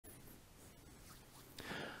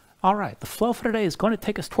All right, the flow for today is going to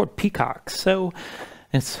take us toward Peacock. So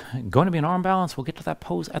it's going to be an arm balance. We'll get to that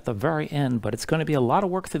pose at the very end, but it's going to be a lot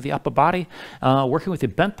of work through the upper body, working with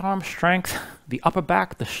your bent arm strength, the upper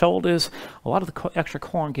back, the shoulders, a lot of the extra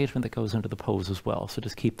core engagement that goes into the pose as well. So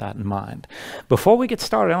just keep that in mind. Before we get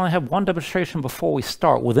started, I only have one demonstration before we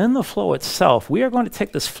start. Within the flow itself, we are going to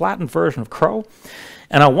take this flattened version of crow,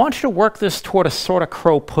 and I want you to work this toward a sort of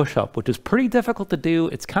crow push-up, which is pretty difficult to do.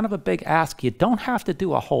 It's kind of a big ask. You don't have to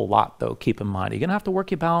do a whole lot, though, keep in mind. You're going to have to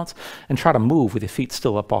work your balance and try to move with your feet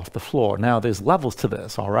still up off the floor. Now, there's levels to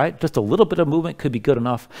this, all right? Just a little bit of movement could be good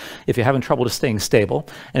enough if you're having trouble just staying stable.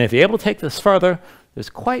 And if you're able to take this further,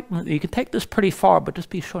 you can take this pretty far, but just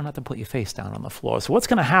be sure not to put your face down on the floor. So what's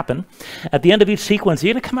going to happen at the end of each sequence,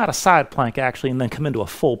 you're going to come out of side plank, actually, and then come into a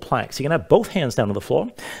full plank. So you're going to have both hands down on the floor.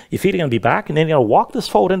 Your feet are going to be back, and then you're going to walk this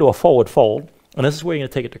forward into a forward fold. And this is where you're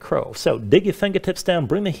going to take it to crow. So dig your fingertips down,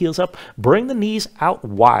 bring the heels up, bring the knees out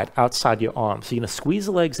wide outside your arms. So you're going to squeeze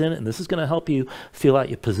the legs in, and this is going to help you feel out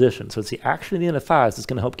your position. So it's the action of the inner thighs that's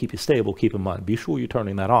going to help keep you stable. Keep in mind, be sure you're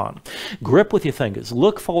turning that on. Grip with your fingers.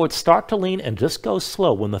 Look forward, start to lean, and just go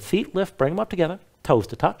slow. When the feet lift, bring them up together, toes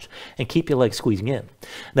to touch, and keep your legs squeezing in.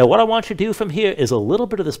 Now, what I want you to do from here is a little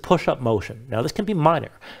bit of this push-up motion. Now, this can be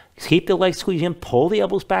minor. Keep the legs squeezing in, pull the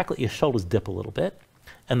elbows back, let your shoulders dip a little bit,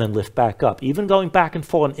 and then lift back up. Even going back and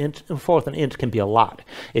forth an inch can be a lot.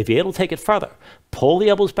 If you're able to take it further, pull the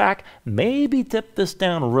elbows back, maybe dip this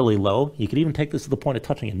down really low. You could even take this to the point of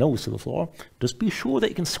touching your nose to the floor. Just be sure that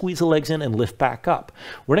you can squeeze the legs in and lift back up.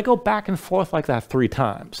 We're going to go back and forth like that 3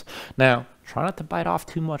 times. Now, try not to bite off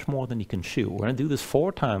too much more than you can chew. We're going to do this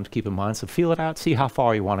 4 times, keep in mind, so feel it out, see how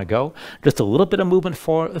far you want to go. Just a little bit of movement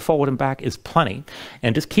forward and back is plenty.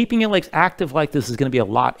 And just keeping your legs active like this is going to be a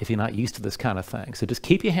lot if you're not used to this kind of thing. So just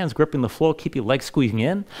keep your hands gripping the floor, keep your legs squeezing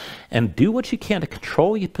in, and do what you can to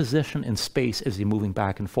control your position in space as you're moving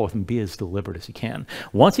back and forth, and be as deliberate as you can.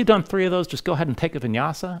 Once you've done 3 of those, just go ahead and take a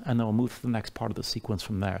vinyasa, and then we'll move to the next part of the sequence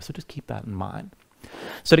from there. So just keep that in mind.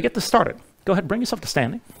 So to get this started, go ahead and bring yourself to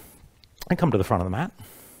standing and come to the front of the mat.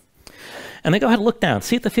 And then go ahead and look down.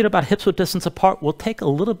 See if the feet are about hips width distance apart. We'll take a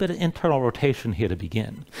little bit of internal rotation here to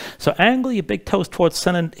begin. So angle your big toes towards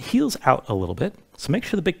center, heels out a little bit. So make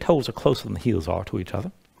sure the big toes are closer than the heels are to each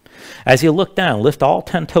other. As you look down, lift all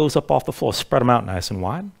 10 toes up off the floor, spread them out nice and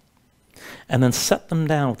wide. And then set them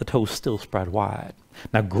down with the toes still spread wide.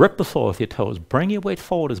 Now grip the floor with your toes. Bring your weight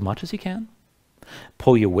forward as much as you can.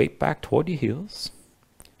 Pull your weight back toward your heels.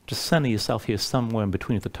 Just center yourself here somewhere in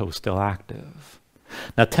between with the toes still active.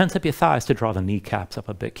 Now tense up your thighs to draw the kneecaps up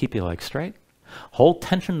a bit. Keep your legs straight. Hold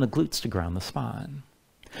tension in the glutes to ground the spine.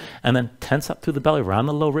 And then tense up through the belly, around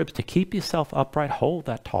the low ribs to keep yourself upright. Hold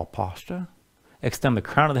that tall posture. Extend the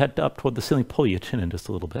crown of the head up toward the ceiling. Pull your chin in just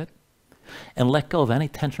a little bit. And let go of any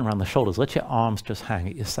tension around the shoulders. Let your arms just hang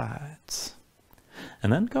at your sides.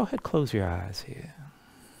 And then go ahead, close your eyes here.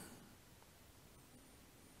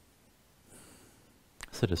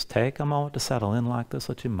 So just take a moment to settle in like this.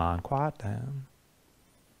 Let your mind quiet down.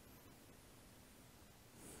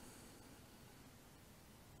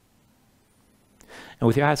 And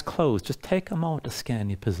with your eyes closed, just take a moment to scan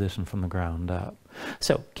your position from the ground up.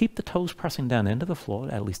 So keep the toes pressing down into the floor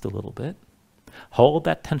at least a little bit. Hold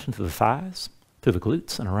that tension through the thighs, through the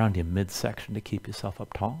glutes, and around your midsection to keep yourself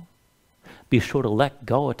up tall. Be sure to let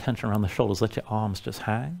go of tension around the shoulders. Let your arms just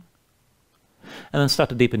hang. And then start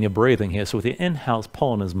to deepen your breathing here. So with your inhales,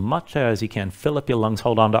 pull in as much air as you can. Fill up your lungs.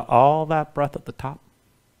 Hold on to all that breath at the top.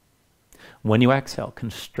 When you exhale,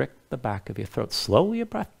 constrict the back of your throat. Slow your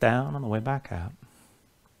breath down on the way back out.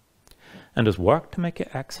 And just work to make your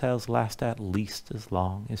exhales last at least as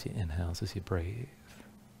long as your inhales as you breathe.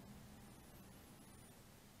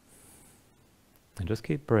 And just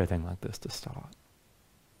keep breathing like this to start.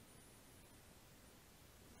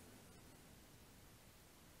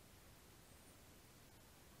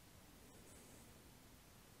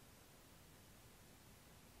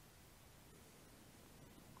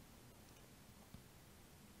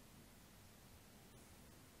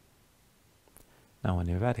 Now when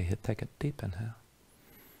you're ready, take a deep inhale.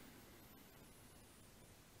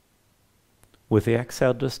 With the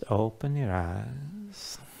exhale, just open your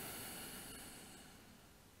eyes.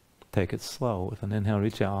 Take it slow. With an inhale,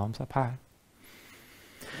 reach your arms up high.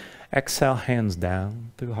 Exhale, hands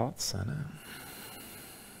down through heart center.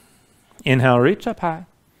 Inhale, reach up high.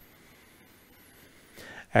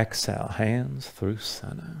 Exhale, hands through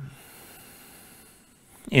center.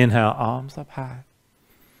 Inhale, arms up high.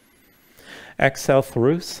 Exhale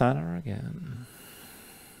through center again.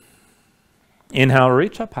 Inhale,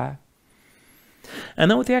 reach up high. And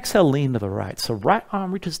then with the exhale, lean to the right. So right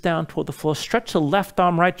arm reaches down toward the floor. Stretch the left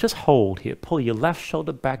arm right. Just hold here. Pull your left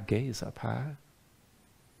shoulder back. Gaze up high.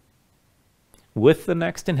 With the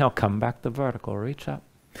next inhale, come back to vertical. Reach up.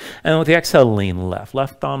 And with the exhale, lean left.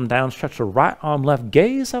 Left arm down. Stretch the right arm left.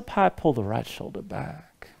 Gaze up high. Pull the right shoulder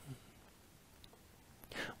back.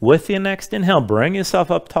 With your next inhale, bring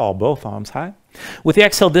yourself up tall. Both arms high. With the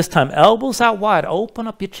exhale this time, elbows out wide. Open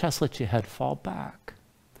up your chest. Let your head fall back.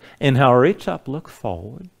 Inhale, reach up. Look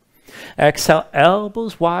forward. Exhale,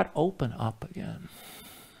 elbows wide. Open up again.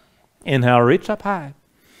 Inhale, reach up high.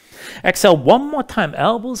 Exhale one more time,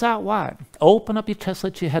 elbows out wide. Open up your chest,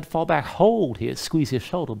 let your head fall back. Hold here, squeeze your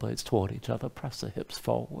shoulder blades toward each other. Press the hips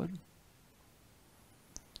forward.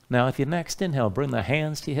 Now with your next inhale, bring the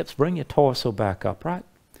hands to your hips. Bring your torso back upright.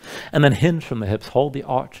 And then hinge from the hips. Hold the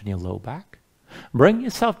arch in your low back. Bring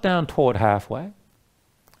yourself down toward halfway.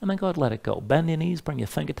 And then go ahead and let it go. Bend your knees, bring your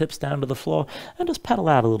fingertips down to the floor. And just pedal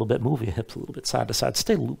out a little bit. Move your hips a little bit side to side.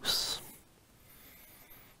 Stay loose.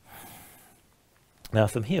 Now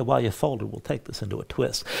from here, while you're folded, we'll take this into a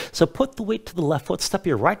twist. So put the weight to the left foot, step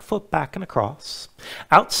your right foot back and across.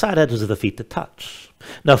 Outside edges of the feet to touch.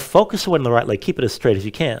 Now focus on the right leg, keep it as straight as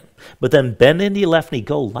you can. But then bend into your left knee,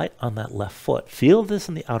 go light on that left foot. Feel this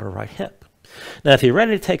in the outer right hip. Now if you're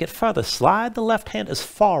ready to take it further, slide the left hand as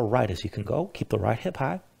far right as you can go. Keep the right hip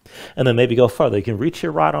high. And then maybe go further. You can reach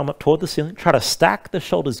your right arm up toward the ceiling. Try to stack the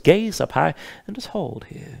shoulders, gaze up high, and just hold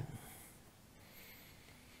here.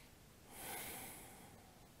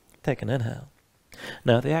 Take an inhale.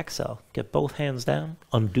 Now the exhale, get both hands down,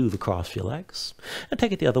 undo the cross of your legs, and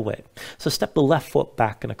take it the other way. So step the left foot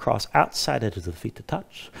back and across, outside edges of the feet to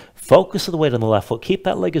touch. Focus the weight on the left foot. Keep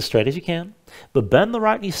that leg as straight as you can, but bend the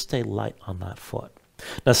right knee, stay light on that foot.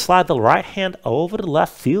 Now slide the right hand over to the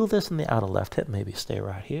left. Feel this in the outer left hip. Maybe stay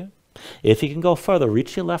right here. If you can go further,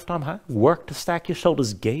 reach your left arm high. Work to stack your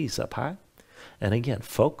shoulders, gaze up high. And again,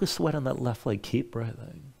 focus the weight on that left leg. Keep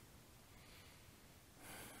breathing.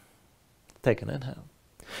 Take an inhale.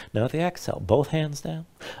 Now at the exhale, both hands down.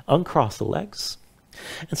 Uncross the legs.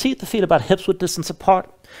 And seat the feet about hips width distance apart.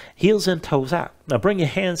 Heels in, toes out. Now bring your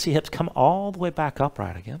hands to your hips. Come all the way back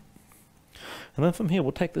upright again. And then from here,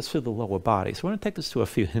 we'll take this through the lower body. So we're going to take this to a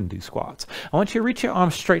few Hindu squats. I want you to reach your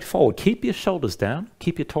arms straight forward. Keep your shoulders down.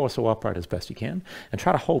 Keep your torso upright as best you can. And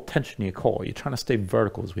try to hold tension in your core. You're trying to stay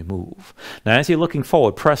vertical as we move. Now as you're looking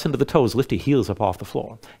forward, press into the toes. Lift your heels up off the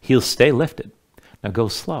floor. Heels stay lifted. Now go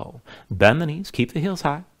slow. Bend the knees. Keep the heels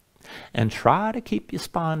high. And try to keep your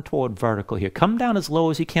spine toward vertical here. Come down as low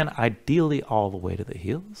as you can, ideally all the way to the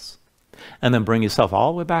heels. And then bring yourself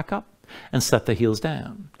all the way back up and set the heels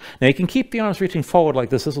down. Now you can keep the arms reaching forward like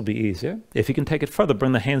this. This will be easier. If you can take it further,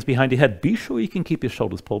 bring the hands behind your head. Be sure you can keep your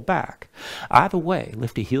shoulders pulled back. Either way,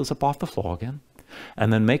 lift your heels up off the floor again.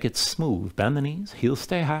 And then make it smooth. Bend the knees. Heels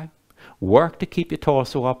stay high. Work to keep your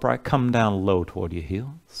torso upright. Come down low toward your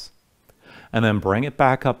heels. And then bring it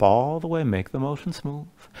back up all the way. Make the motion smooth.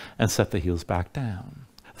 And set the heels back down.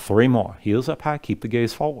 3 more. Heels up high. Keep the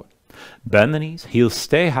gaze forward. Bend the knees. Heels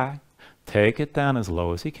stay high. Take it down as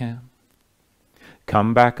low as you can.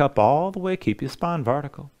 Come back up all the way. Keep your spine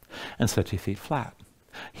vertical. And set your feet flat.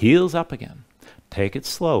 Heels up again. Take it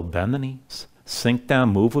slow. Bend the knees. Sink down.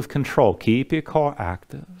 Move with control. Keep your core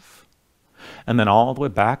active. And then all the way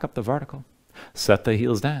back up the vertical. Set the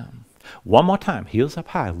heels down. One more time. Heels up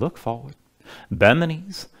high. Look forward. Bend the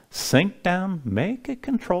knees. Sink down. Make it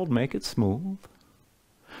controlled. Make it smooth.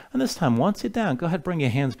 And this time, once you're down, go ahead, bring your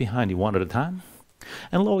hands behind you one at a time.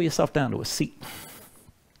 And lower yourself down to a seat.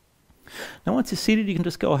 Now once you're seated, you can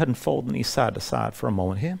just go ahead and fold the knees side to side for a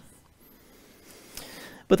moment here.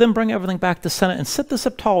 But then bring everything back to center and sit this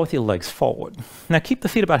up tall with your legs forward. Now keep the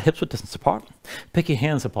feet about hips width distance apart. Pick your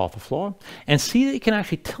hands up off the floor. And see that you can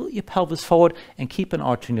actually tilt your pelvis forward and keep an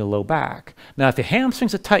arch in your low back. Now if your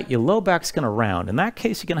hamstrings are tight, your low back's going to round. In that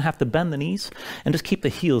case, you're going to have to bend the knees and just keep the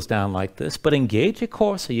heels down like this. But engage your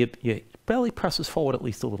core so your belly presses forward at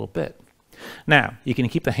least a little bit. Now, you can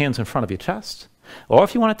keep the hands in front of your chest. Or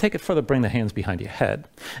if you want to take it further, bring the hands behind your head.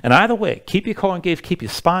 And either way, keep your core engaged, keep your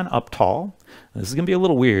spine up tall. This is going to be a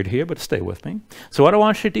little weird here, but stay with me. So what I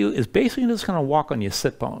want you to do is basically just going to walk on your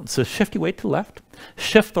sit bones. So shift your weight to the left.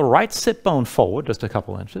 Shift the right sit bone forward just a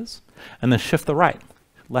couple inches. And then shift the right.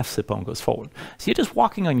 Left sit bone goes forward. So you're just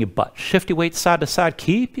walking on your butt. Shift your weight side to side.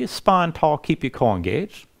 Keep your spine tall. Keep your core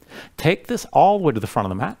engaged. Take this all the way to the front of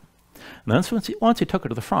the mat. And then once you took it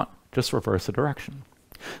to the front, just reverse the direction.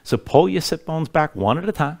 So pull your sit bones back one at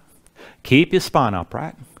a time. Keep your spine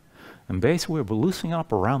upright. And basically we're loosening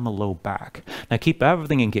up around the low back. Now keep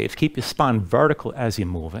everything engaged. Keep your spine vertical as you're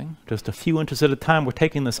moving. Just a few inches at a time. We're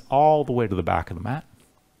taking this all the way to the back of the mat.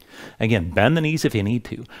 Again, bend the knees if you need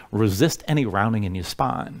to. Resist any rounding in your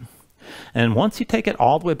spine. And once you take it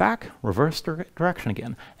all the way back, reverse direction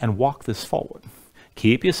again, and walk this forward.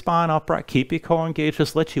 Keep your spine upright, keep your core engaged,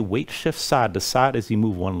 just let your weight shift side to side as you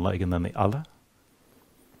move one leg and then the other.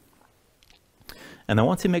 And then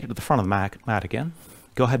once you make it to the front of the mat again,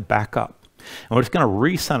 go ahead, back up. And we're just going to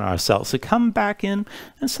recenter ourselves. So come back in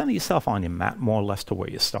and center yourself on your mat more or less to where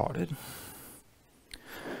you started.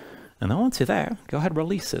 And then once you're there, go ahead and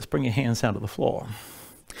release this. Bring your hands down to the floor.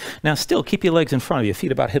 Now still keep your legs in front of you,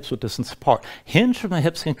 feet about hip-width distance apart. Hinge from the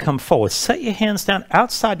hips and come forward. Set your hands down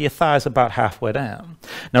outside your thighs about halfway down.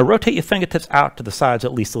 Now rotate your fingertips out to the sides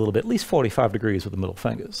at least a little bit, at least 45 degrees with the middle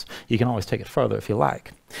fingers. You can always take it further if you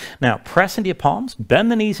like. Now press into your palms, bend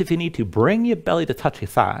the knees if you need to, bring your belly to touch your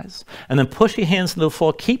thighs, and then push your hands into the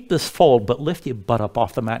floor. Keep this fold, but lift your butt up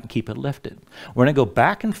off the mat and keep it lifted. We're going to go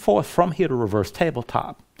back and forth from here to reverse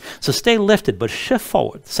tabletop. So stay lifted, but shift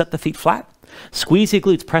forward. Set the feet flat. Squeeze your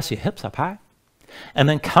glutes, press your hips up high. And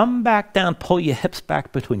then come back down, pull your hips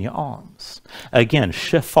back between your arms. Again,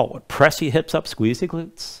 shift forward. Press your hips up, squeeze your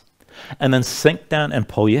glutes. And then sink down and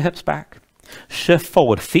pull your hips back. Shift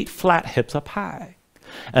forward, feet flat, hips up high.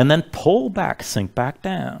 And then pull back, sink back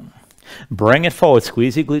down. Bring it forward,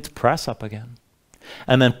 squeeze your glutes, press up again.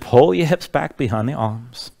 And then pull your hips back behind the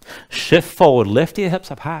arms. Shift forward, lift your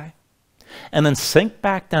hips up high. And then sink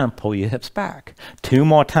back down, pull your hips back. 2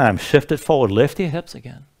 more times, shift it forward, lift your hips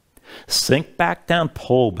again. Sink back down,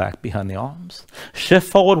 pull back behind the arms. Shift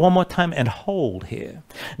forward 1 more time and hold here.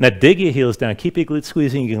 Now dig your heels down, keep your glutes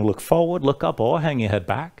squeezing. You can look forward, look up, or hang your head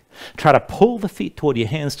back. Try to pull the feet toward your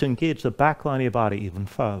hands to engage the back line of your body even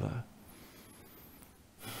further.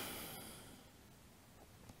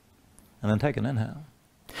 And then take an inhale.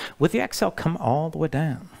 With the exhale, come all the way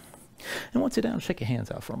down. And once you're down, shake your hands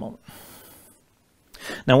out for a moment.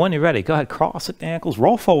 Now when you're ready, go ahead, cross at the ankles,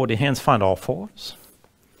 roll forward, your hands find all fours.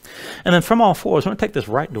 And then from all fours, we're going to take this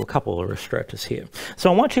right into a couple of wrist stretches here.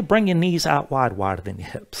 So I want you to bring your knees out wide, wider than your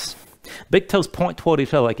hips. Big toes point toward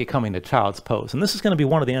each other like you're coming to child's pose. And this is going to be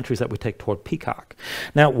one of the entries that we take toward Peacock.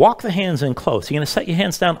 Now walk the hands in close. You're going to set your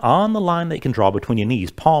hands down on the line that you can draw between your knees,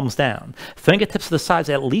 palms down. Fingertips to the sides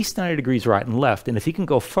at least 90 degrees right and left. And if you can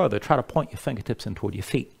go further, try to point your fingertips in toward your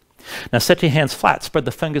feet. Now set your hands flat, spread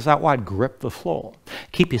the fingers out wide, grip the floor.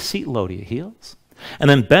 Keep your seat low to your heels. And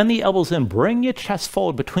then bend the elbows in, bring your chest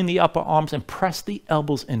forward between the upper arms and press the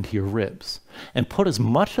elbows into your ribs. And put as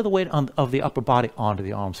much of the weight of the upper body onto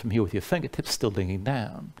the arms from here with your fingertips still digging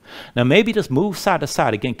down. Now maybe just move side to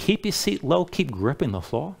side. Again, keep your seat low, keep gripping the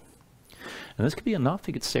floor. And this could be enough.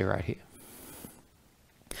 You could stay right here.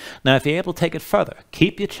 Now, if you're able to take it further,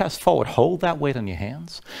 keep your chest forward, hold that weight on your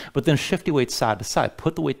hands, but then shift your weight side to side.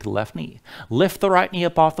 Put the weight to the left knee. Lift the right knee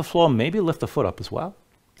up off the floor, maybe lift the foot up as well,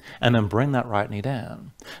 and then bring that right knee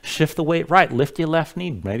down. Shift the weight right, lift your left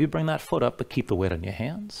knee, maybe bring that foot up, but keep the weight on your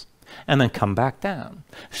hands, and then come back down.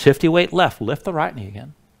 Shift your weight left, lift the right knee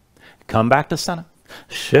again. Come back to center.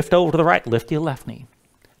 Shift over to the right, lift your left knee.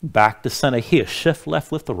 Back to center here, shift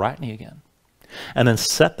left, lift the right knee again. And then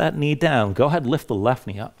set that knee down. Go ahead, lift the left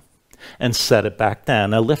knee up and set it back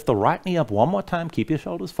down. Now lift the right knee up 1 more time. Keep your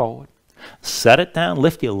shoulders forward. Set it down.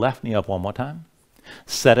 Lift your left knee up 1 more time.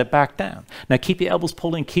 Set it back down. Now keep your elbows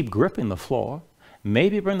pulled in. Keep gripping the floor.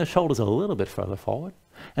 Maybe bring the shoulders a little bit further forward.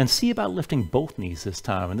 And see about lifting both knees this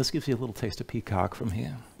time. And this gives you a little taste of Peacock from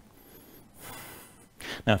here.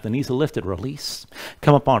 Now if the knees are lifted, release.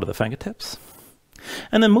 Come up onto the fingertips.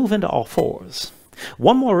 And then move into all fours.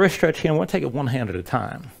 1 more wrist stretch here, and we'll take it 1 hand at a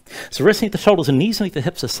time. So wrists underneath the shoulders and knees underneath the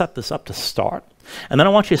hips to set this up to start. And then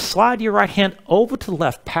I want you to slide your right hand over to the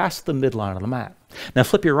left, past the midline of the mat. Now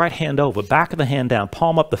flip your right hand over, back of the hand down,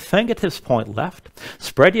 palm up, the fingertips point left.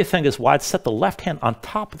 Spread your fingers wide, set the left hand on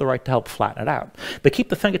top of the right to help flatten it out. But keep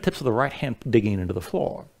the fingertips of the right hand digging into the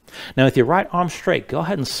floor. Now with your right arm straight, go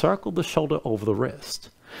ahead and circle the shoulder over the wrist.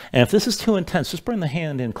 And if this is too intense, just bring the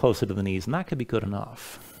hand in closer to the knees, and that could be good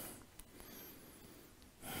enough.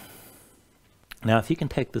 Now, if you can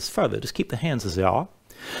take this further, just keep the hands as they are,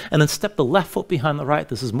 and then step the left foot behind the right.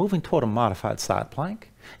 This is moving toward a modified side plank.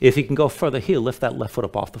 If you can go further here, lift that left foot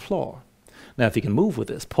up off the floor. Now, if you can move with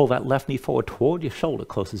this, pull that left knee forward toward your shoulder,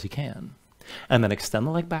 close as you can, and then extend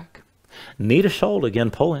the leg back. Knee to shoulder, again,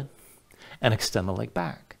 pull in, and extend the leg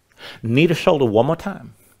back. Knee to shoulder 1 more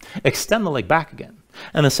time. Extend the leg back again,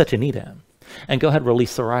 and then set your knee down. And go ahead,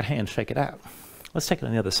 release the right hand, shake it out. Let's take it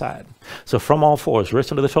on the other side. So from all fours,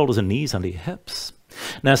 wrists under the shoulders and knees under your hips.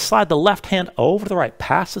 Now slide the left hand over to the right,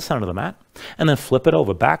 past the center of the mat, and then flip it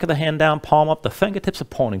over. Back of the hand down, palm up, the fingertips are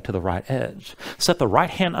pointing to the right edge. Set the right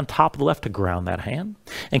hand on top of the left to ground that hand,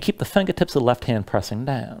 and keep the fingertips of the left hand pressing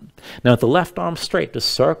down. Now with the left arm straight, just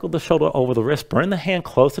circle the shoulder over the wrist, bring the hand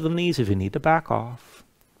closer to the knees if you need to back off.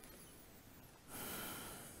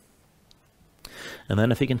 And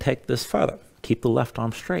then if you can take this further, keep the left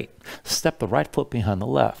arm straight. Step the right foot behind the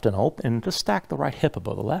left and open, and just stack the right hip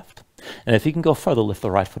above the left. And if you can go further, lift the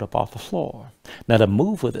right foot up off the floor. Now to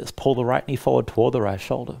move with this, pull the right knee forward toward the right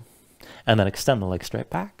shoulder, and then extend the leg straight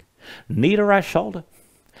back. Knee to right shoulder,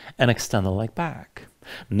 and extend the leg back.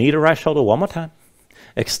 Knee to right shoulder one more time.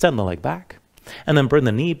 Extend the leg back, and then bring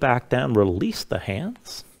the knee back down, release the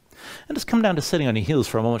hands, and just come down to sitting on your heels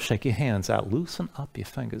for a moment. Shake your hands out, loosen up your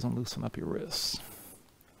fingers, and loosen up your wrists.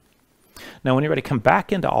 Now when you're ready, come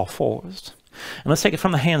back into all fours. And let's take it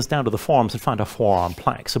from the hands down to the forearms and find a forearm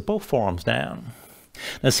plank. So both forearms down.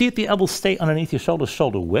 Now see if the elbows stay underneath your shoulders,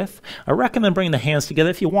 shoulder width. I recommend bringing the hands together.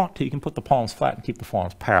 If you want to, you can put the palms flat and keep the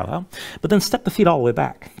forearms parallel. But then step the feet all the way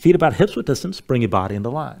back. Feet about hips width distance, bring your body into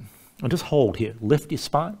line. And just hold here. Lift your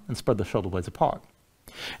spine and spread the shoulder blades apart.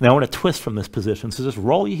 Now I want to twist from this position. So just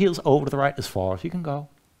roll your heels over to the right as far as you can go.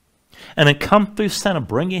 And then come through center,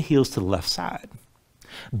 bring your heels to the left side.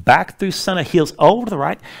 Back through center, heels over to the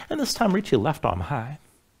right, and this time reach your left arm high.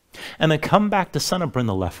 And then come back to center, bring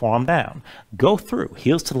the left forearm down. Go through,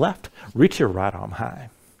 heels to the left, reach your right arm high.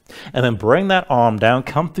 And then bring that arm down,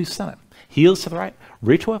 come through center. Heels to the right,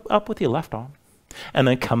 reach up with your left arm. And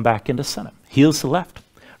then come back into center. Heels to the left,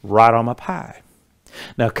 right arm up high.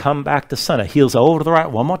 Now come back to center, heels over to the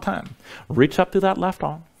right one more time. Reach up through that left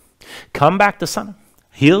arm. Come back to center,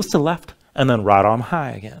 heels to the left, and then right arm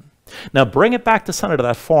high again. Now bring it back to center to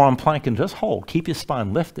that forearm plank and just hold. Keep your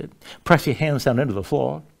spine lifted. Press your hands down into the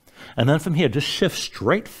floor. And then from here, just shift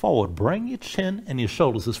straight forward. Bring your chin and your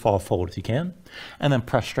shoulders as far forward as you can. And then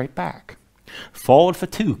press straight back. Forward for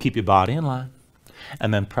 2. Keep your body in line.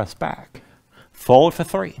 And then press back. Forward for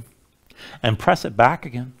 3. And press it back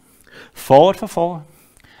again. Forward for 4.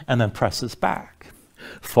 And then press this back.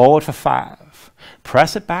 Forward for 5.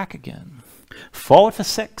 Press it back again. Forward for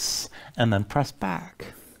 6. And then press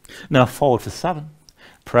back. Now forward for 7,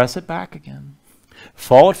 press it back again.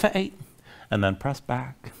 Forward for 8, and then press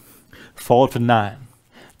back. Forward for 9,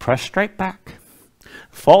 press straight back.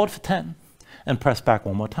 Forward for 10, and press back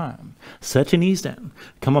one more time. Set your knees down,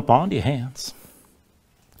 come up onto your hands.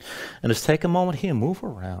 And just take a moment here, move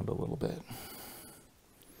around a little bit.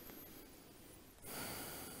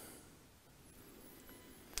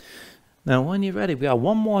 Now, when you're ready, we got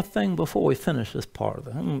one more thing before we finish this part of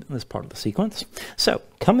the sequence. So,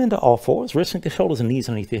 come into all fours, wrists into the shoulders and knees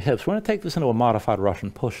underneath your hips. We're going to take this into a modified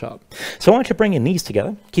Russian push-up. So, I want you to bring your knees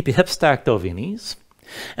together, keep your hips stacked over your knees,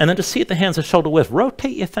 and then just see if the hands are shoulder width.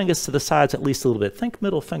 Rotate your fingers to the sides at least a little bit. Think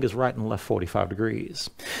middle fingers right and left 45 degrees.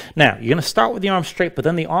 Now, you're going to start with the arms straight, but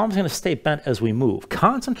then the arms are going to stay bent as we move.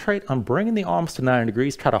 Concentrate on bringing the arms to 90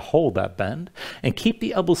 degrees. Try to hold that bend, and keep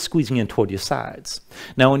the elbows squeezing in toward your sides.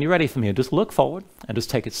 Now, when you're ready from here, just look forward and just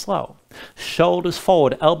take it slow. Shoulders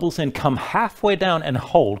forward, elbows in, come halfway down and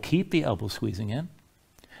hold. Keep the elbows squeezing in.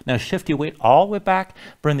 Now, shift your weight all the way back.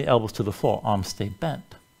 Bring the elbows to the floor. Arms stay bent.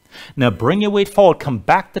 Now bring your weight forward, come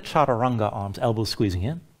back to chaturanga, arms, elbows squeezing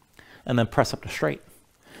in, and then press up to straight.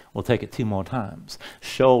 We'll take it 2 more times.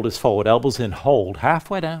 Shoulders forward, elbows in, hold,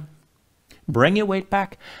 halfway down. Bring your weight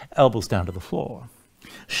back, elbows down to the floor.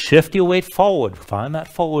 Shift your weight forward, find that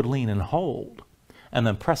forward lean and hold, and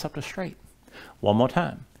then press up to straight. One more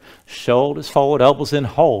time. Shoulders forward, elbows in,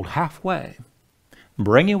 hold, halfway.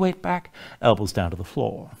 Bring your weight back, elbows down to the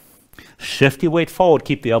floor. Shift your weight forward,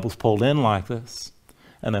 keep the elbows pulled in like this.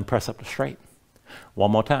 And then press up to straight.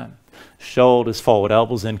 One more time. Shoulders forward,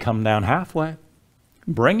 elbows in, come down halfway.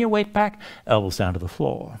 Bring your weight back, elbows down to the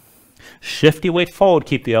floor. Shift your weight forward,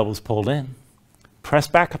 keep the elbows pulled in. Press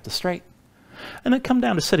back up to straight. And then come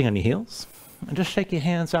down to sitting on your heels. And just shake your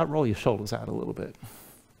hands out, roll your shoulders out a little bit.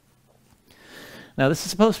 Now, this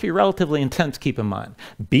is supposed to be relatively intense, keep in mind.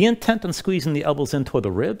 Be intent on squeezing the elbows in toward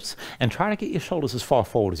the ribs and try to get your shoulders as far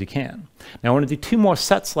forward as you can. Now, we're going to do 2 more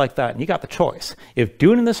sets like that, and you got the choice. If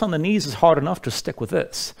doing this on the knees is hard enough, just stick with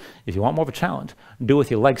this. If you want more of a challenge, do it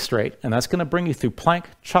with your legs straight, and that's going to bring you through plank,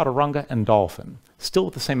 chaturanga, and dolphin, still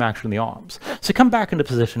with the same action in the arms. So come back into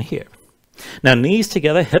position here. Now, knees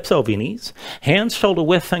together, hips over your knees, hands shoulder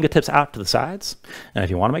width, fingertips out to the sides. And if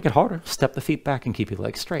you want to make it harder, step the feet back and keep your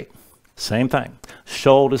legs straight. Same thing.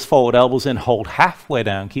 Shoulders forward, elbows in, hold halfway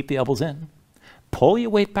down, keep the elbows in. Pull your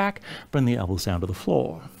weight back, bring the elbows down to the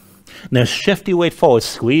floor. Now shift your weight forward,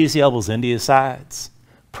 squeeze the elbows into your sides.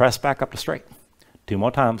 Press back up to straight. 2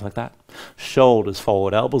 more times like that. Shoulders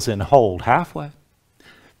forward, elbows in, hold halfway.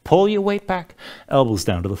 Pull your weight back, elbows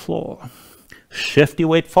down to the floor. Shift your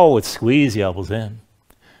weight forward, squeeze the elbows in.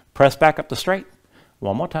 Press back up to straight.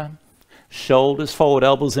 1 more time. Shoulders forward,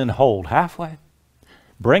 elbows in, hold halfway.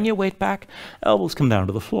 Bring your weight back, elbows come down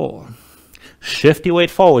to the floor. Shift your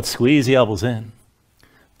weight forward, squeeze the elbows in.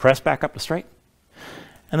 Press back up to straight.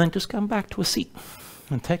 And then just come back to a seat.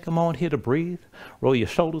 And take a moment here to breathe. Roll your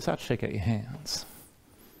shoulders out, shake out your hands.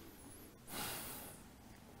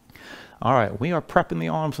 All right, we are prepping the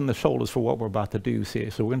arms and the shoulders for what we're about to do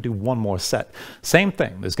here. So we're going to do 1 more set. Same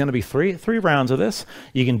thing. There's going to be three rounds of this.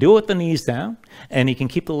 You can do it with the knees down, and you can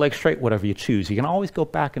keep the legs straight, whatever you choose. You can always go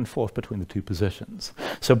back and forth between the 2 positions.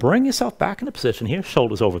 So bring yourself back into position here,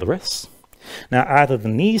 shoulders over the wrists. Now either the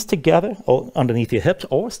knees together or underneath your hips,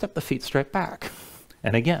 or step the feet straight back.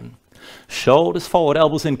 And again, shoulders forward,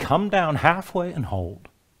 elbows in, come down halfway and hold.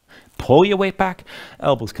 Pull your weight back,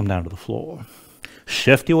 elbows come down to the floor.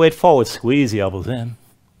 Shift your weight forward, squeeze the elbows in,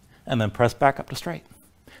 and then press back up to straight.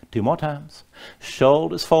 2 more times.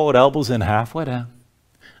 Shoulders forward, elbows in, halfway down.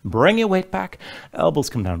 Bring your weight back, elbows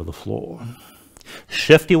come down to the floor.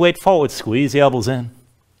 Shift your weight forward, squeeze the elbows in.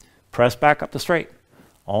 Press back up to straight.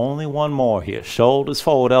 Only 1 more here. Shoulders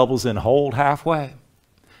forward, elbows in, hold halfway.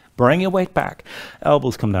 Bring your weight back,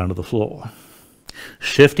 elbows come down to the floor.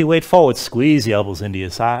 Shift your weight forward, squeeze the elbows into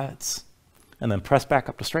your sides, and then press back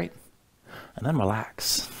up to straight. And then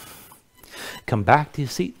relax. Come back to your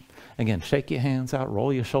seat. Again, shake your hands out,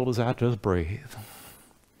 roll your shoulders out, just breathe.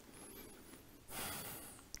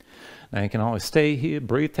 Now you can always stay here,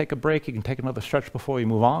 breathe, take a break. You can take another stretch before you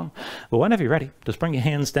move on. But whenever you're ready, just bring your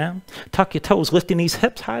hands down, tuck your toes, lift your knees,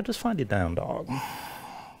 hips high, just find your down dog.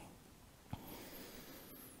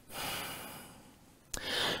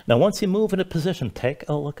 Now once you move into position, take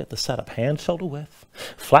a look at the setup. Hands shoulder width.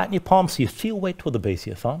 Flatten your palms so you feel weight toward the base of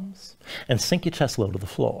your thumbs. And sink your chest low to the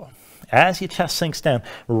floor. As your chest sinks down,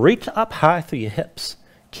 reach up high through your hips.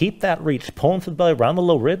 Keep that reach, pulling through the belly around the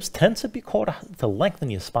low ribs. Tense up your core to lengthen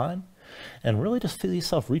your spine. And really just feel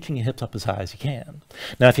yourself reaching your hips up as high as you can.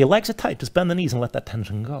 Now if your legs are tight, just bend the knees and let that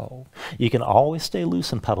tension go. You can always stay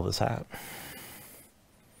loose and pedal this out.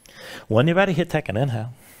 When you're ready, here, take an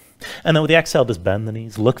inhale. And then with the exhale, just bend the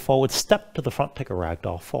knees, look forward, step to the front, take a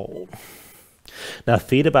ragdoll fold. Now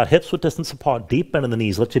feet about hips width distance apart, deep bend in the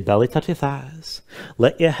knees, let your belly touch your thighs.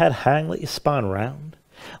 Let your head hang, let your spine round.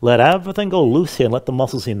 Let everything go loose here and let the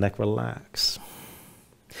muscles in your neck relax.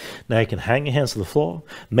 Now you can hang your hands to the floor,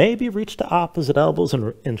 maybe reach to opposite elbows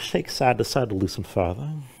and shake side to side to loosen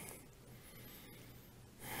further.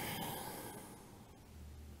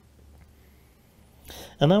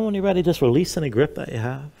 And then when you're ready, just release any grip that you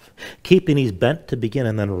have. Keep your knees bent to begin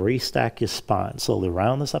and then restack your spine. Slowly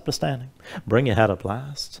round this up to standing. Bring your head up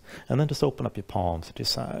last. And then just open up your palms at your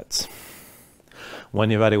sides.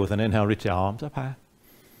 When you're ready with an inhale, reach your arms up high.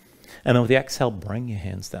 And then with the exhale, bring your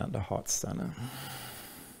hands down to heart center.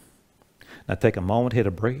 Now take a moment here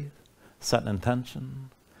to breathe. Set an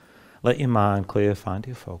intention. Let your mind clear, find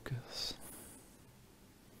your focus.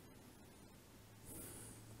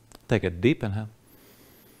 Take a deep inhale.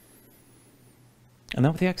 And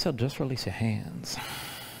then with the exhale, just release your hands.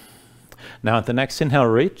 Now at the next inhale,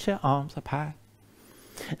 reach your arms up high.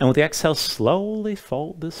 And with the exhale, slowly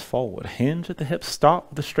fold this forward. Hinge at the hips, start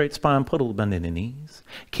with a straight spine, put a little bend in your knees.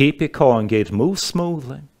 Keep your core engaged, move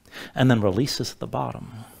smoothly, and then release this at the bottom.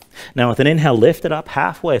 Now with an inhale, lift it up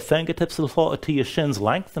halfway, fingertips to the floor, to your shins,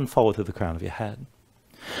 lengthen forward through the crown of your head.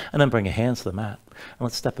 And then bring your hands to the mat, and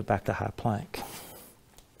let's step it back to high plank.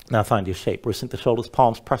 Now find your shape. Resink the shoulders,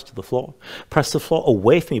 palms press to the floor. Press the floor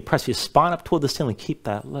away from you. Press your spine up toward the ceiling. Keep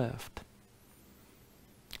that lift.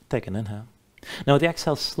 Take an inhale. Now with the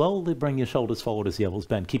exhale, slowly bring your shoulders forward as the elbows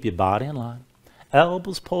bend. Keep your body in line.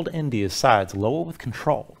 Elbows pulled into your sides. Lower with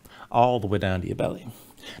control. All the way down to your belly.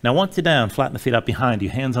 Now once you're down, flatten the feet out behind you.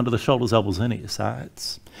 Hands under the shoulders, elbows into your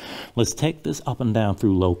sides. Let's take this up and down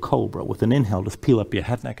through low cobra. With an inhale, just peel up your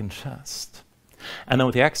head, neck, and chest. And then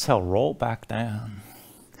with the exhale, roll back down.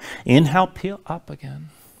 Inhale, peel up again.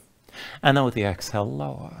 And then with the exhale,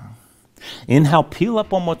 lower. Inhale, peel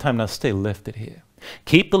up one more time. Now stay lifted here.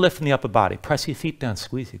 Keep the lift in the upper body. Press your feet down,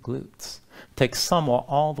 squeeze your glutes. Take some or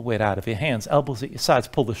all the weight out of your hands. Elbows at your sides.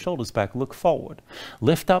 Pull the shoulders back. Look forward.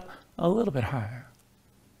 Lift up a little bit higher.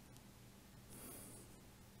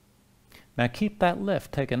 Now keep that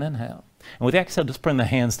lift. Take an inhale. And with the exhale, just bring the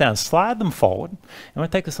hands down. Slide them forward. And we're going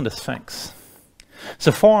to take this into Sphinx.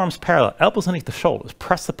 So forearms parallel, elbows underneath the shoulders.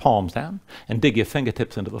 Press the palms down and dig your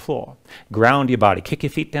fingertips into the floor. Ground your body. Kick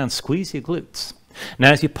your feet down. Squeeze your glutes.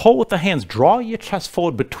 Now, as you pull with the hands, draw your chest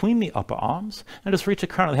forward between the upper arms and just reach the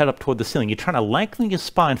crown of the head up toward the ceiling. You're trying to lengthen your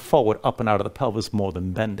spine forward, up and out of the pelvis more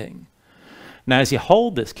than bending. Now, as you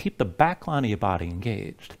hold this, keep the back line of your body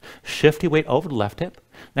engaged. Shift your weight over the left hip.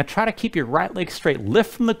 Now, try to keep your right leg straight.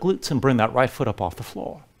 Lift from the glutes and bring that right foot up off the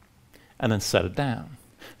floor. And then set it down.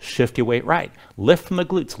 Shift your weight right. Lift from the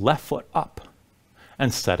glutes, left foot up.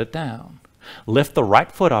 And set it down. Lift the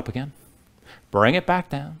right foot up again. Bring it back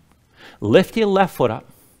down. Lift your left foot up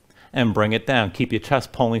and bring it down. Keep your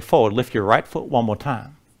chest pulling forward. Lift your right foot one more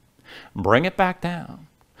time. Bring it back down.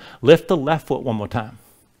 Lift the left foot one more time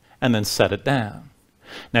and then set it down.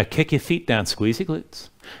 Now kick your feet down, squeeze your glutes.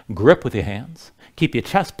 Grip with your hands. Keep your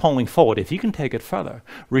chest pulling forward. If you can take it further,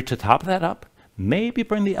 reach the top of that up. Maybe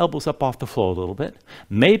bring the elbows up off the floor a little bit.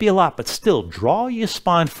 Maybe a lot, but still draw your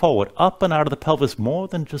spine forward, up and out of the pelvis more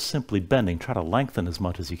than just simply bending. Try to lengthen as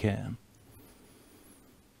much as you can.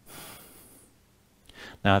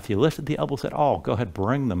 Now, if you lifted the elbows at all, go ahead,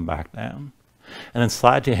 bring them back down. And then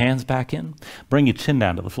slide your hands back in. Bring your chin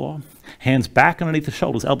down to the floor. Hands back underneath the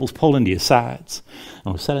shoulders, elbows pull into your sides.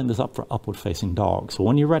 And we're setting this up for upward facing dog. So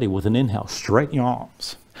when you're ready, with an inhale, straighten your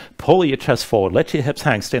arms. Pull your chest forward. Let your hips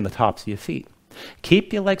hang, stay in the tops of your feet.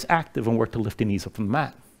 Keep your legs active and work to lift your knees up from the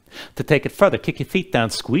mat. To take it further, kick your feet down,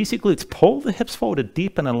 squeeze your glutes, pull the hips forward to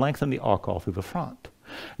deepen and lengthen the arc all through the front.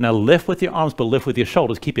 Now lift with your arms, but lift with your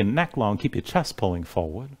shoulders. Keep your neck long, keep your chest pulling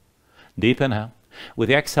forward. Deep inhale. With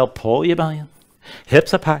the exhale, pull your belly in.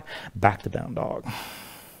 Hips up high, back to down dog.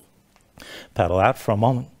 Pedal out for a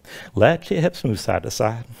moment. Let your hips move side to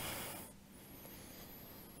side.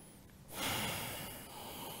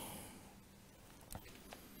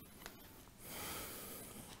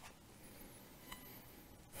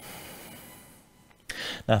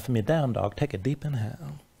 Now from your down dog, take a deep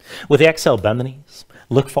inhale. With the exhale, bend the knees.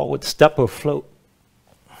 Look forward, step or float.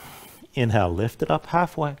 Inhale, lift it up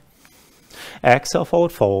halfway. Exhale,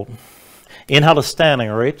 forward fold. Inhale to standing,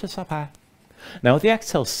 reach us up high. Now with the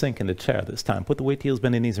exhale, sink in the chair this time. Put the weight to heels,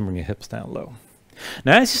 bend your knees, and bring your hips down low.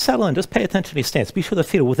 Now as you settle in, just pay attention to your stance. Be sure the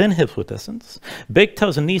feet are within hips width distance. Big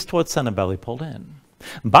toes and knees towards center, belly pulled in.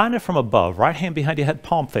 Bind it from above. Right hand behind your head,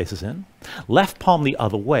 palm faces in. Left palm the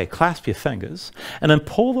other way. Clasp your fingers. And then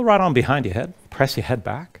pull the right arm behind your head. Press your head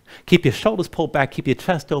back. Keep your shoulders pulled back. Keep your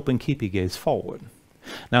chest open. Keep your gaze forward.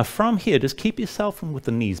 Now from here, just keep yourself with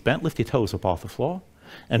the knees bent. Lift your toes up off the floor.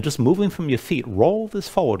 And just moving from your feet, roll this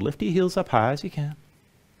forward. Lift your heels up high as you can.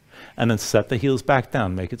 And then set the heels back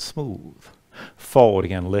down. Make it smooth. Forward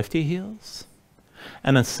again. Lift your heels.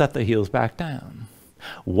 And then set the heels back down.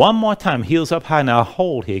 One more time. Heels up high. Now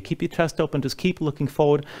hold here. Keep your chest open. Just keep looking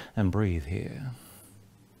forward and breathe here.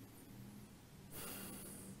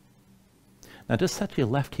 Now just set your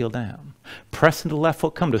left heel down. Press into the left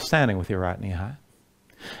foot. Come to standing with your right knee high.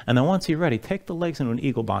 And then once you're ready, take the legs into an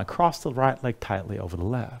eagle bind. Cross the right leg tightly over the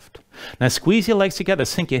left. Now squeeze your legs together.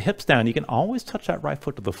 Sink your hips down. You can always touch that right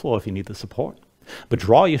foot to the floor if you need the support. But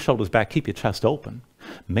draw your shoulders back. Keep your chest open.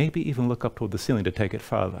 Maybe even look up toward the ceiling to take it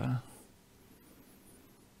further.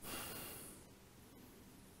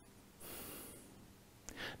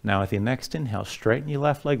 Now with your next inhale, straighten your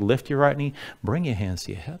left leg, lift your right knee, bring your hands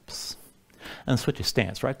to your hips, and switch your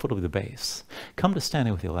stance, right foot over the base. Come to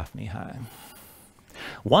standing with your left knee high.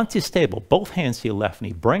 Once you're stable, both hands to your left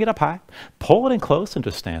knee, bring it up high, pull it in close, and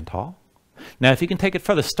just stand tall. Now if you can take it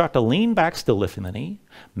further, start to lean back, still lifting the knee.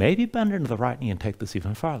 Maybe bend into the right knee and take this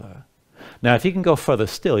even further. Now if you can go further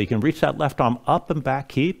still, you can reach that left arm up and back,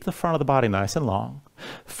 keep the front of the body nice and long.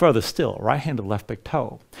 Further still, right hand to the left big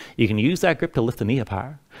toe. You can use that grip to lift the knee up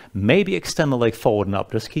higher. Maybe extend the leg forward and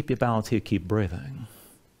up. Just keep your balance here, keep breathing.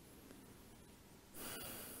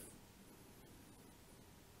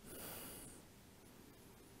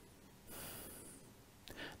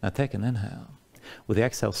 Now take an inhale. With the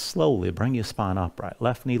exhale, slowly bring your spine upright.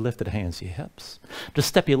 Left knee lifted, hands to your hips. Just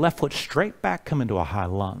step your left foot straight back, come into a high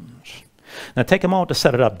lunge. Now take a moment to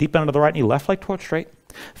set it up. Deep into the right knee, left leg towards straight.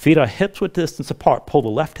 Feet are hips width distance apart. Pull the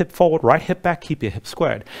left hip forward, right hip back. Keep your hips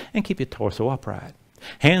squared and keep your torso upright.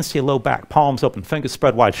 Hands to your low back, palms open, fingers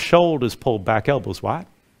spread wide, shoulders pulled back, elbows wide.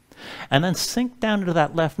 And then sink down into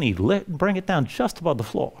that left knee. Bring it down just above the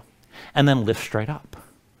floor. And then lift straight up.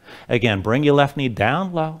 Again, bring your left knee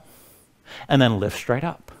down low. And then lift straight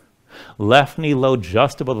up. Left knee low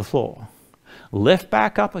just above the floor. Lift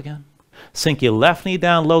back up again. Sink your left knee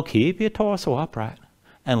down low. Keep your torso upright.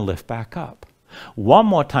 And lift back up. One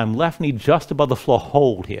more time. Left knee just above the floor.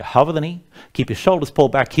 Hold here. Hover the knee. Keep your shoulders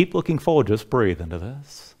pulled back. Keep looking forward. Just breathe into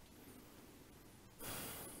this.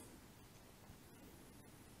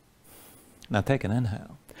 Now take an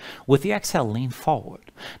inhale. With the exhale, lean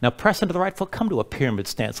forward. Now press into the right foot, come to a pyramid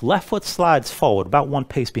stance. Left foot slides forward, about 1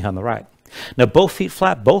 pace behind the right. Now both feet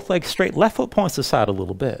flat, both legs straight. Left foot points to the side a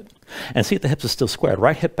little bit. And see if the hips are still squared.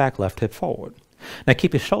 Right hip back, left hip forward. Now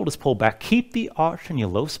keep your shoulders pulled back. Keep the arch in your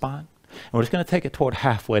low spine. And we're just going to take it toward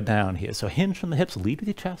halfway down here. So hinge from the hips, lead with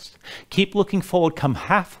your chest. Keep looking forward, come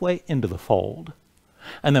halfway into the fold.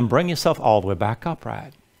 And then bring yourself all the way back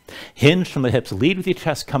upright. Hinge from the hips, lead with your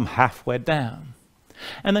chest, come halfway down.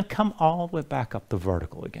 And then come all the way back up the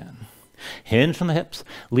vertical again. Hinge from the hips,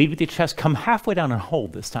 lead with your chest, come halfway down and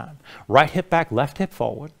hold this time. Right hip back, left hip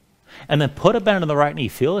forward. And then put a bend in the right knee.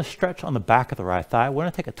 Feel a stretch on the back of the right thigh. We're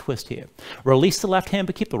going to take a twist here. Release the left hand,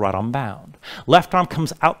 but keep the right arm bound. Left arm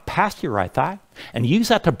comes out past your right thigh, and use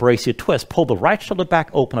that to brace your twist. Pull the right shoulder back,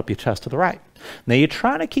 open up your chest to the right. Now you're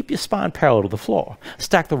trying to keep your spine parallel to the floor.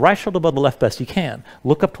 Stack the right shoulder above the left best you can.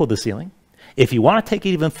 Look up toward the ceiling. If you want to take it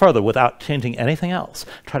even further without changing anything else,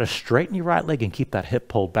 try to straighten your right leg and keep that hip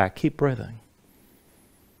pulled back. Keep breathing.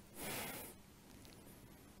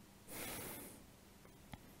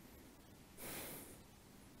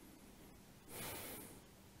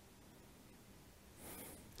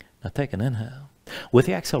 Now take an inhale. With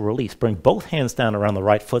the exhale, release. Bring both hands down around the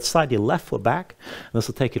right foot. Slide your left foot back. This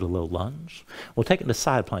will take you to a low lunge. We'll take it to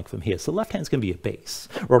side plank from here. So the left hand's going to be your base.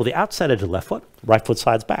 Roll to the outside edge of the left foot. Right foot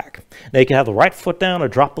slides back. Now you can have the right foot down or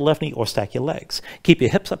drop the left knee or stack your legs. Keep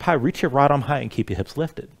your hips up high. Reach your right arm high and keep your hips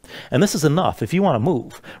lifted. And this is enough. If you want to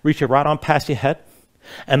move, reach your right arm past your head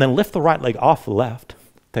and then lift the right leg off the left.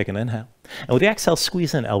 Take an inhale. And with the exhale,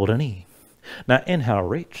 squeeze in elbow to knee. Now inhale,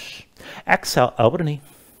 reach. Exhale, elbow to knee.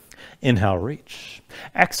 Inhale, reach.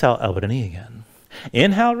 Exhale, elbow to knee again.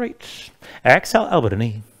 Inhale, reach. Exhale, elbow to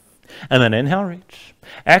knee. And then inhale, reach.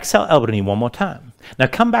 Exhale, elbow to knee one more time. Now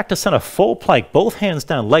come back to center, full plank, both hands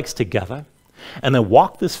down, legs together. And then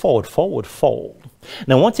walk this forward, forward fold.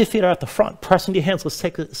 Now once your feet are at the front, press into your hands. Let's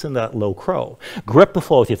take this in that low crow. Grip the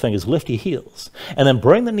floor with your fingers, lift your heels. And then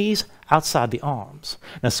bring the knees outside the arms.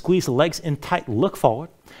 Now squeeze the legs in tight, look forward.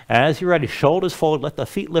 As you're ready, shoulders forward, let the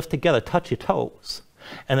feet lift together, touch your toes.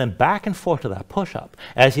 And then back and forth to that push-up.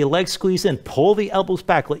 As your legs squeeze in, pull the elbows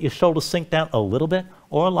back. Let your shoulders sink down a little bit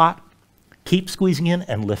or a lot. Keep squeezing in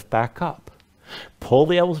and lift back up. Pull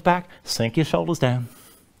the elbows back, sink your shoulders down.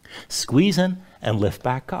 Squeeze in and lift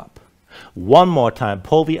back up. One more time.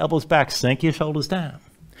 Pull the elbows back, sink your shoulders down.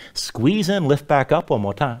 Squeeze in, lift back up one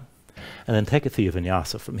more time. And then take it through your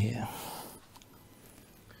vinyasa from here.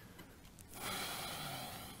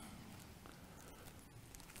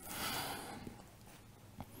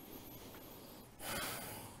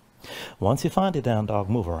 Once you find your down dog,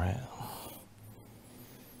 move around.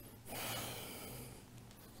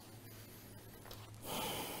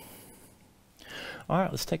 All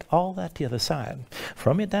right, let's take all that to the other side.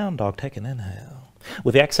 From your down dog, take an inhale.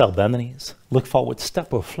 With the exhale, bend the knees. Look forward,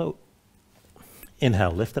 step or float.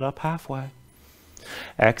 Inhale, lift it up halfway.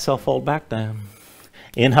 Exhale, fold back down.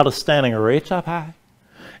 Inhale to standing, reach up high.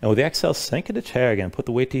 And with the exhale, sink into chair again. Put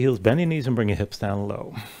the weight to your heels, bend your knees and bring your hips down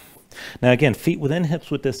low. Now again, feet within hips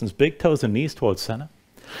with distance, big toes and knees towards center.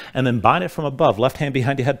 And then bind it from above, left hand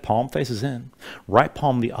behind your head, palm faces in. Right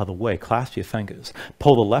palm the other way, clasp your fingers.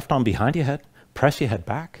 Pull the left arm behind your head, press your head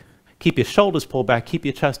back. Keep your shoulders pulled back, keep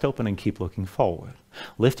your chest open and keep looking forward.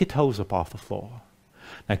 Lift your toes up off the floor.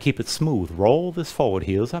 Now keep it smooth, roll this forward,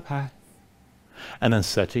 heels up high. And then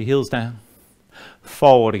set your heels down.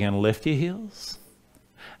 Forward again, lift your heels.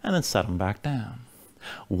 And then set them back down.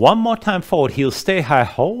 One more time forward, heels stay high,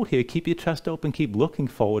 hold here, keep your chest open, keep looking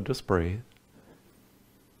forward, just breathe.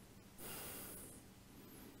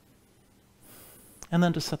 And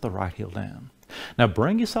then just set the right heel down. Now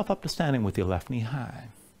bring yourself up to standing with your left knee high.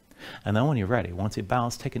 And then when you're ready, once you're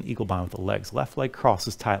balanced, take an eagle bind with the legs. Left leg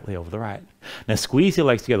crosses tightly over the right. Now squeeze your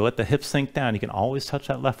legs together, let the hips sink down. You can always touch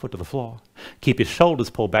that left foot to the floor. Keep your shoulders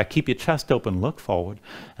pulled back, keep your chest open, look forward,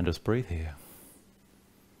 and just breathe here.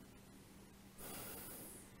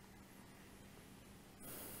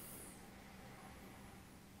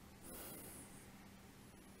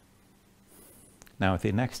 Now with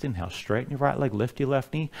your next inhale, straighten your right leg, lift your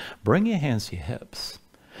left knee, bring your hands to your hips,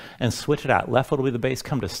 and switch it out. Left foot will be the base,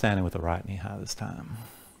 come to standing with the right knee high this time.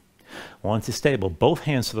 Once you're stable, both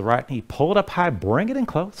hands to the right knee, pull it up high, bring it in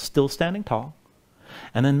close, still standing tall.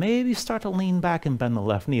 And then maybe start to lean back and bend the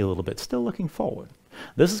left knee a little bit, still looking forward.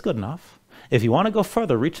 This is good enough. If you want to go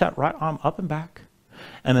further, reach that right arm up and back.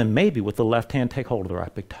 And then maybe with the left hand, take hold of the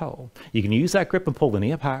right big toe. You can use that grip and pull the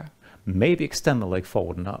knee up higher. Maybe extend the leg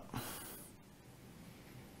forward and up.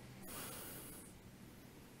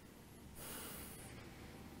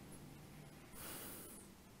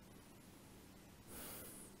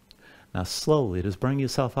 Now slowly, just bring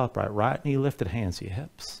yourself upright. Right knee lifted, hands to your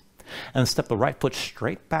hips. And step the right foot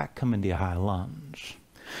straight back, come into your high lunge.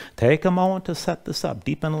 Take a moment to set this up.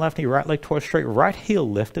 Deep in the left knee, right leg towards straight, right heel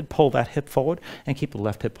lifted. Pull that hip forward and keep the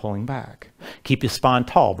left hip pulling back. Keep your spine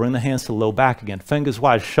tall. Bring the hands to low back again. Fingers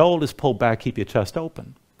wide, shoulders pulled back. Keep your chest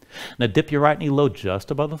open. Now dip your right knee low just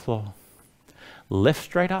above the floor. Lift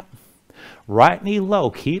straight up. Right knee low.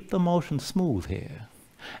 Keep the motion smooth here.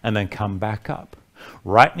 And then come back up.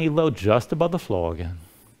 Right knee low just above the floor again.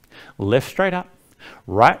 Lift straight up.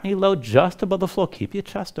 Right knee low just above the floor. Keep your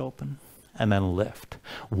chest open. And then lift.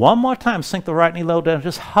 One more time, sink the right knee low down.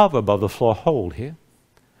 Just hover above the floor. Hold here.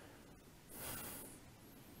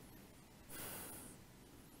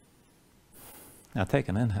 Now take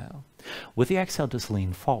an inhale. With the exhale, just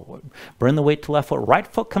lean forward. Bring the weight to left foot. Right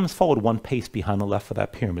foot comes forward one pace behind the left for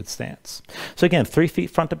that pyramid stance. So again, 3 feet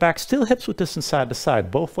front to back. Still hips with distance side to side.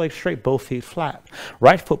 Both legs straight, both feet flat.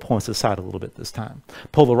 Right foot points to the side a little bit this time.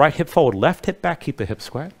 Pull the right hip forward. Left hip back. Keep the hip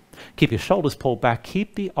square. Keep your shoulders pulled back.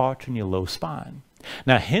 Keep the arch in your low spine.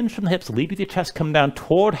 Now hinge from the hips. Lead with your chest. Come down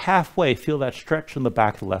toward halfway. Feel that stretch in the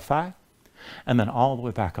back of the left thigh. And then all the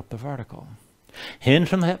way back up the vertical. Hinge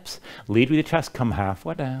from the hips. Lead with your chest. Come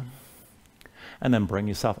halfway down. And then bring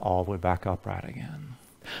yourself all the way back upright again.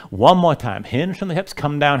 One more time. Hinge from the hips.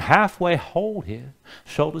 Come down halfway. Hold here.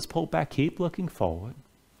 Shoulders pulled back. Keep looking forward.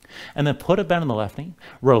 And then put a bend in the left knee.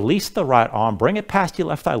 Release the right arm. Bring it past your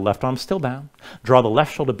left thigh. Left arm still down. Draw the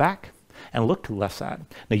left shoulder back and look to the left side.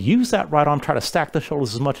 Now use that right arm. Try to stack the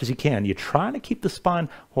shoulders as much as you can. You're trying to keep the spine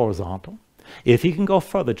horizontal. If you can go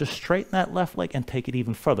further, just straighten that left leg and take it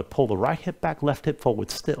even further. Pull the right hip back, left hip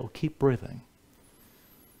forward still. Keep breathing.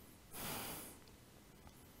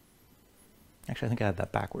 Actually, I think I had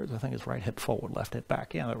that backwards. I think it's right hip forward, left hip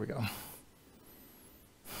back. Yeah, there we go.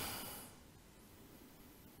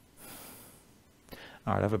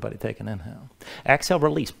 All right, everybody take an inhale. Exhale,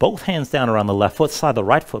 release. Both hands down around the left foot. Slide the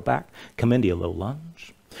right foot back. Come into your low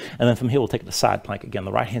lunge. And then from here, we'll take it to side plank again.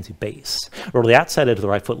 The right hand's your base. Roll the outside edge of the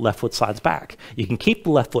right foot. Left foot slides back. You can keep the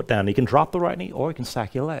left foot down. You can drop the right knee, or you can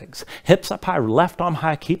stack your legs. Hips up high, left arm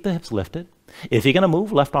high. Keep the hips lifted. If you're going to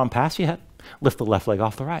move, left arm past your head. Lift the left leg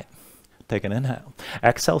off the right. Take an inhale.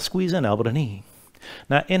 Exhale, squeeze in, elbow to knee.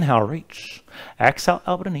 Now inhale, reach. Exhale,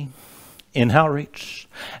 elbow to knee. Inhale, reach.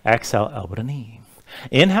 Exhale, elbow to knee.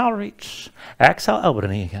 Inhale, reach. Exhale, elbow to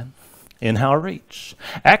knee again. Inhale, reach.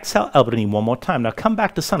 Exhale, elbow to knee one more time. Now come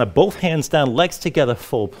back to center. Both hands down, legs together,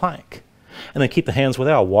 full plank. And then keep the hands where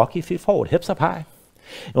they are. Walk your feet forward, hips up high.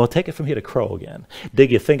 And we'll take it from here to crow again.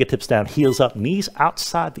 Dig your fingertips down, heels up, knees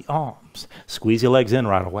outside the arms. Squeeze your legs in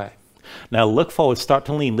right away. Now look forward, start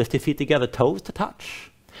to lean. Lift your feet together, toes to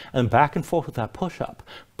touch. And back and forth with that push-up.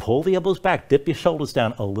 Pull the elbows back, dip your shoulders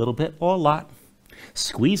down a little bit or a lot.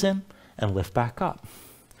 Squeeze in and lift back up.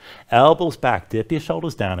 Elbows back, dip your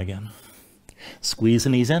shoulders down again. Squeeze the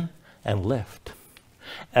knees in and lift.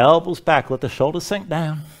 Elbows back, let the shoulders sink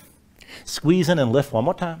down. Squeeze in and lift one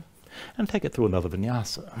more time. And take it through another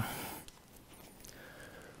vinyasa.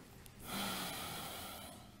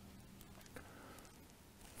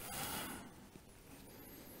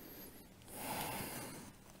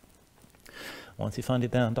 Once you find your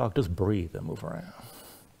down dog, just breathe and move around.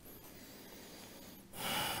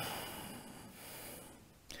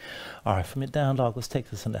 All right, from your down dog, let's take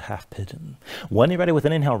this into half pigeon. When you're ready with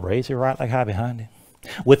an inhale, raise your right leg high behind you.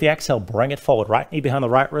 With the exhale, bring it forward. Right knee behind the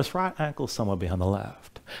right wrist, right ankle somewhere behind the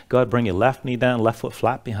left. Go ahead, bring your left knee down, left foot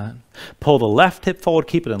flat behind. Pull the left hip forward,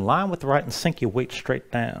 keep it in line with the right, and sink your weight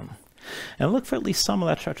straight down. And look for at least some of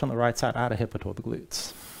that stretch on the right side, out of hip or toward the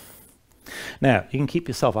glutes. Now, you can keep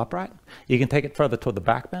yourself upright. You can take it further toward the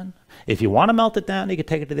back bend. If you want to melt it down, you can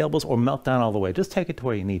take it to the elbows or melt down all the way. Just take it to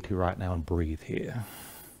where you need to right now and breathe here.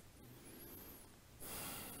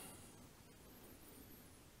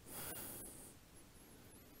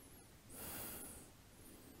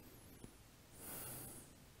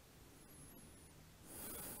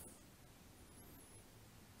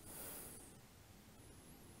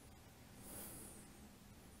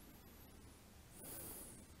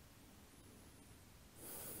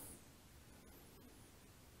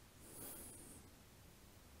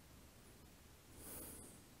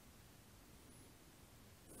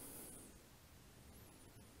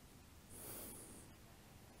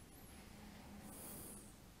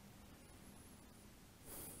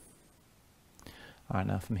 All right,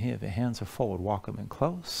 now from here, if your hands are forward, walk them in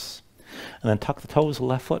close. And then tuck the toes of the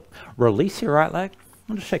left foot. Release your right leg.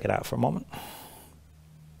 And just shake it out for a moment.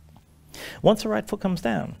 Once the right foot comes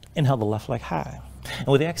down, inhale the left leg high. And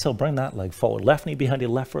with the exhale, bring that leg forward. Left knee behind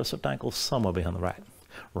your left wrist, left ankle somewhere behind the right.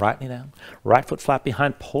 Right knee down. Right foot flat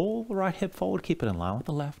behind. Pull the right hip forward. Keep it in line with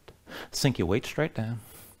the left. Sink your weight straight down.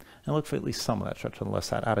 And look for at least some of that stretch on the left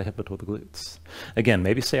side, out of hip toward the glutes. Again,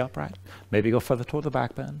 maybe stay upright. Maybe go further toward the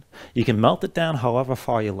back bend. You can melt it down however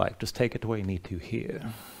far you like. Just take it to where you need to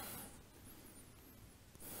here.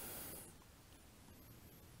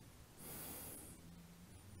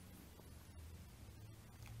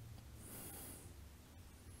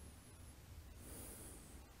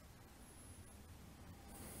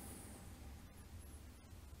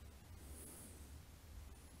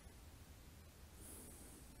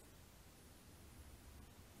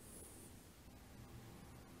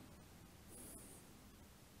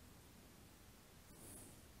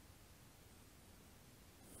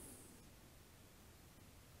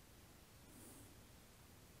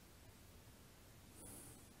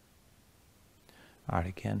 All right,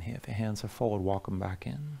 again here, if your hands are forward, walk them back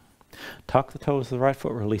in. Tuck the toes of the right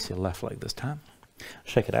foot, release your left leg this time.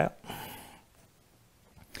 Shake it out.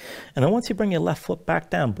 And then once you bring your left foot back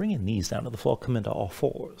down, bring your knees down to the floor, come into all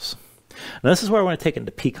fours. Now this is where we're going to take it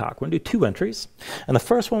into Peacock. We're going to do 2 entries. And the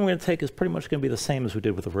first one we're going to take is pretty much going to be the same as we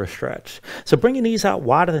did with the wrist stretch. So bring your knees out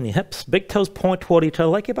wider than your hips. Big toes point toward each other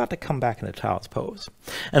like you're about to come back into child's pose.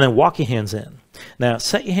 And then walk your hands in. Now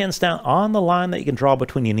set your hands down on the line that you can draw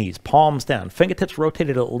between your knees. Palms down. Fingertips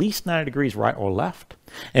rotated at least 90 degrees right or left.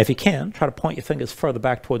 And if you can, try to point your fingers further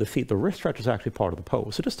back toward the feet. The wrist stretch is actually part of the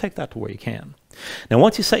pose. So just take that to where you can. Now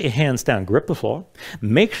once you set your hands down, grip the floor.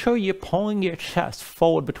 Make sure you're pulling your chest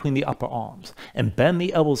forward between the upper arms. And bend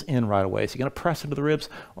the elbows in right away. So you're going to press into the ribs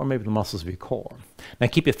or maybe the muscles of your core. Now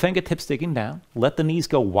keep your fingertips digging down. Let the knees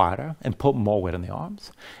go wider and put more weight on the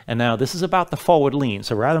arms. And now this is about the forward lean.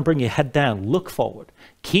 So rather than bring your head down, look forward.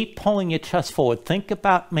 Keep pulling your chest forward. Think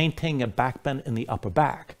about maintaining a back bend in the upper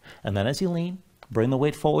back. And then as you lean, bring the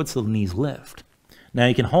weight forward so the knees lift. Now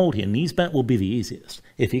you can hold here. Knees bent will be the easiest.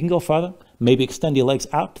 If you can go further, maybe extend your legs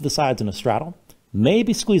out to the sides in a straddle.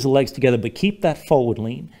 Maybe squeeze the legs together, but keep that forward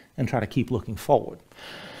lean and try to keep looking forward.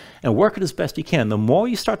 And work it as best you can. The more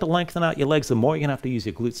you start to lengthen out your legs, the more you're going to have to use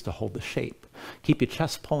your glutes to hold the shape. Keep your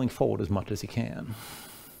chest pulling forward as much as you can.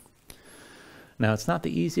 Now, it's not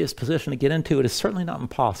the easiest position to get into. It is certainly not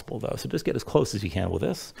impossible, though, so just get as close as you can with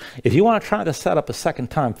this. If you want to try to set up a second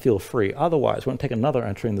time, feel free. Otherwise, we're going to take another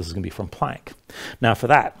entry, and this is going to be from plank. Now, for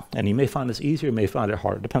that, and you may find this easier, you may find it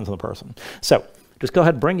harder. It depends on the person. So just go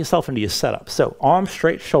ahead and bring yourself into your setup. So arms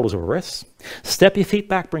straight, shoulders over wrists. Step your feet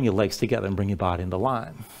back, bring your legs together, and bring your body into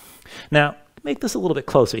line. Now, make this a little bit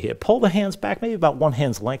closer here. Pull the hands back, maybe about 1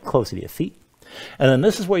 hand's length closer to your feet. And then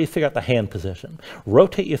this is where you figure out the hand position.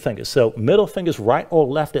 Rotate your fingers. So middle fingers right or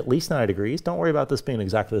left at least 90 degrees. Don't worry about this being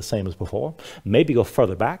exactly the same as before. Maybe go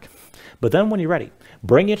further back. But then when you're ready,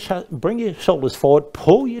 bring your shoulders forward,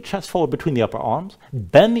 pull your chest forward between the upper arms,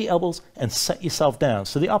 bend the elbows, and set yourself down.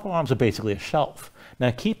 So the upper arms are basically a shelf.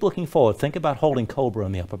 Now keep looking forward. Think about holding cobra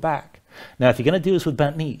in the upper back. Now if you're going to do this with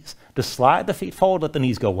bent knees, just slide the feet forward, let the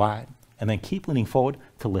knees go wide, and then keep leaning forward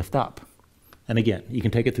to lift up. And again, you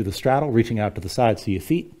can take it through the straddle, reaching out to the sides to your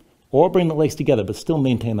feet, or bring the legs together, but still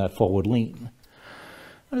maintain that forward lean.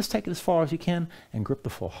 Now just take it as far as you can and grip the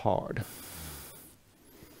floor hard.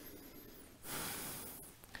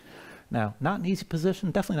 Now, not an easy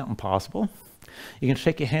position, definitely not impossible. You can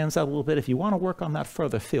shake your hands out a little bit. If you want to work on that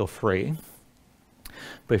further, feel free.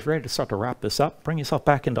 But if you're ready to start to wrap this up, bring yourself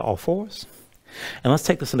back into all fours. And let's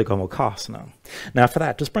take this into Gomukhasana. Now for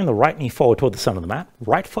that, just bring the right knee forward toward the center of the mat.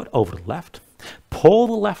 Right foot over the left. Pull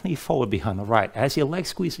the left knee forward behind the right. As your legs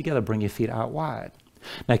squeeze together, bring your feet out wide.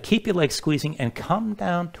 Now keep your legs squeezing and come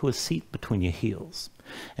down to a seat between your heels.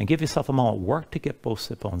 And give yourself a moment. Work to get both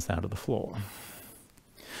sit bones down to the floor.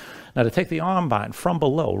 Now to take the arm bind from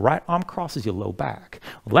below, right arm crosses your low back.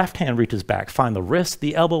 Left hand reaches back. Find the wrist,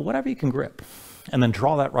 the elbow, whatever you can grip. And then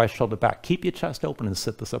draw that right shoulder back. Keep your chest open and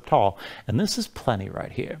sit this up tall. And this is plenty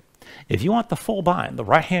right here. If you want the full bind, the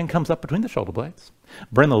right hand comes up between the shoulder blades.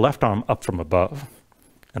 Bring the left arm up from above.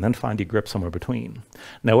 And then find your grip somewhere between.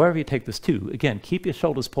 Now wherever you take this to, again, keep your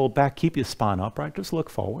shoulders pulled back. Keep your spine upright. Just look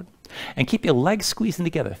forward. And keep your legs squeezing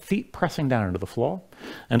together. Feet pressing down into the floor.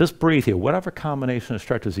 And just breathe here. Whatever combination of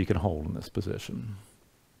stretches you can hold in this position.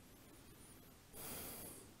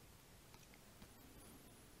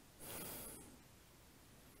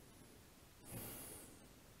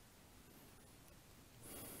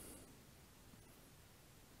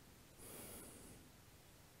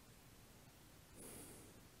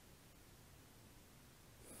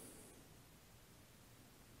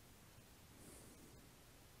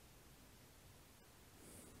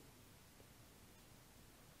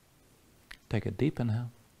 Take a deep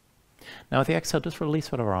inhale. Now with the exhale, just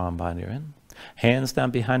release whatever arm bind you're in. Hands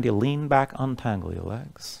down behind you, lean back, untangle your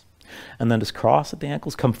legs. And then just cross at the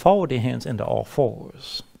ankles, come forward your hands into all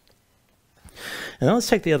fours. And then let's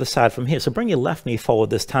take the other side from here. So bring your left knee forward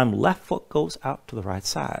this time. Left foot goes out to the right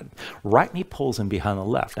side. Right knee pulls in behind the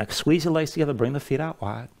left. Now squeeze your legs together, bring the feet out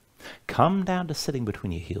wide. Come down to sitting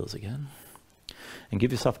between your heels again. And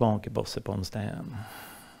give yourself a moment, get both sit bones down.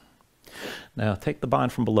 Now take the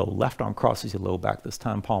bind from below. Left arm crosses your low back this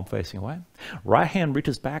time, palm facing away. Right hand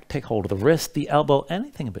reaches back, take hold of the wrist, the elbow,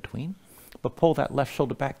 anything in between. But pull that left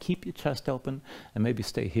shoulder back, keep your chest open, and maybe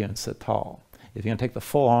stay here and sit tall. If you're going to take the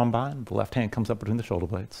full arm bind, the left hand comes up between the shoulder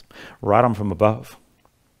blades. Right arm from above.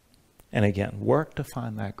 And again, work to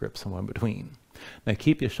find that grip somewhere in between. Now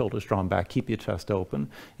keep your shoulders drawn back, keep your chest open.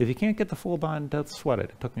 If you can't get the full bind, don't sweat it.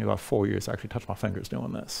 It took me about 4 years to actually touch my fingers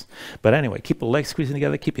doing this. But anyway, keep the legs squeezing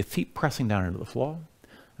together, keep your feet pressing down into the floor,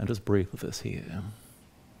 and just breathe with this here.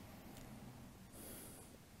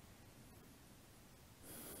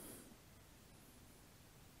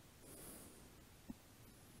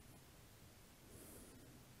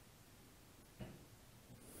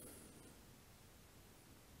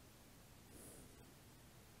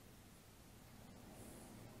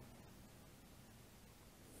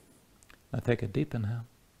 Now take a deep inhale.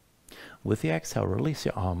 With the exhale, release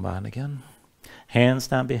your arm bind again. Hands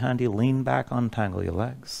down behind you, lean back, untangle your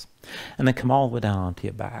legs. And then come all the way down onto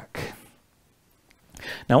your back.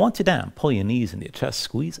 Now once you're down, pull your knees into your chest,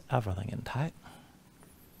 squeeze everything in tight.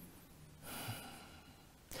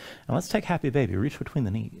 And let's take happy baby, reach between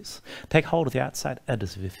the knees. Take hold of the outside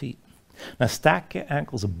edges of your feet. Now stack your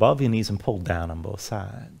ankles above your knees and pull down on both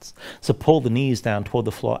sides. So pull the knees down toward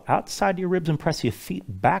the floor outside your ribs and press your feet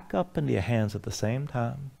back up into your hands at the same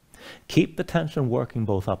time. Keep the tension working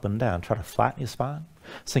both up and down. Try to flatten your spine.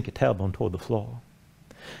 Sink your tailbone toward the floor.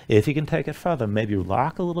 If you can take it further, maybe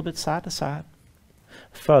rock a little bit side to side.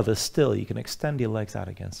 Further still, you can extend your legs out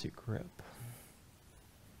against your grip.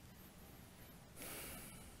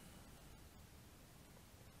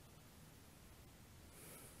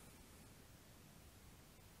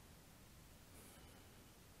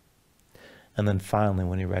 And then finally,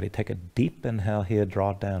 when you're ready, take a deep inhale here,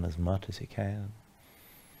 draw down as much as you can.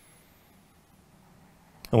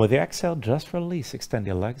 And with the exhale, just release, extend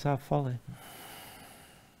your legs out fully.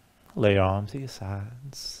 Lay your arms to your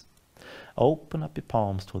sides. Open up your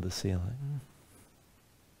palms toward the ceiling.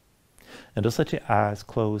 And just let your eyes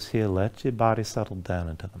close here, let your body settle down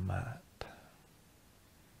into the mat.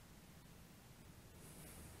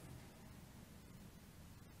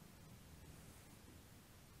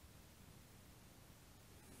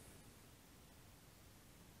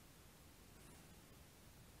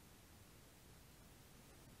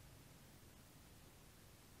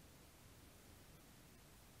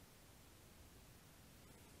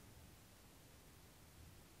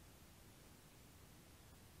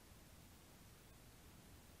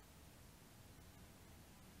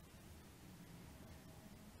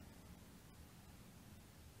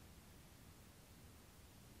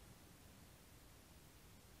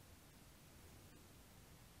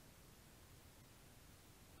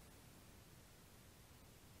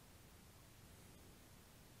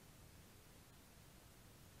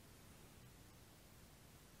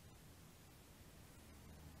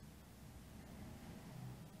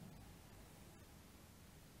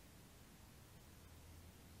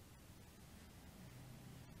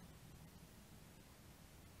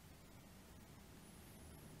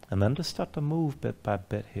 And then just start to move bit by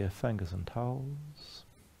bit here, fingers and toes,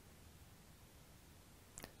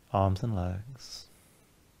 arms and legs.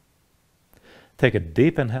 Take a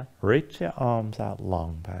deep inhale, reach your arms out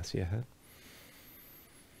long past your head.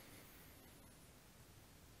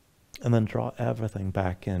 And then draw everything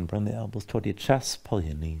back in. Bring the elbows toward your chest, pull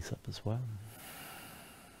your knees up as well.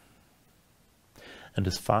 And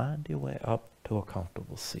just find your way up to a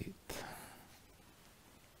comfortable seat.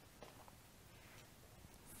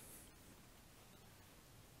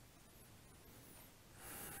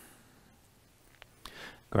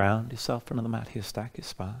 Ground yourself into the mat here, stack your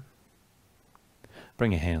spine.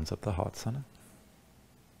 Bring your hands up to the heart center.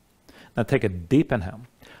 Now take a deep inhale.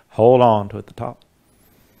 Hold on to it at the top.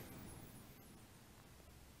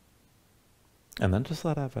 And then just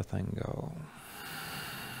let everything go.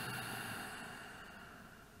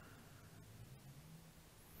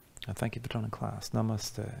 I thank you for joining class.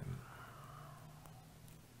 Namaste.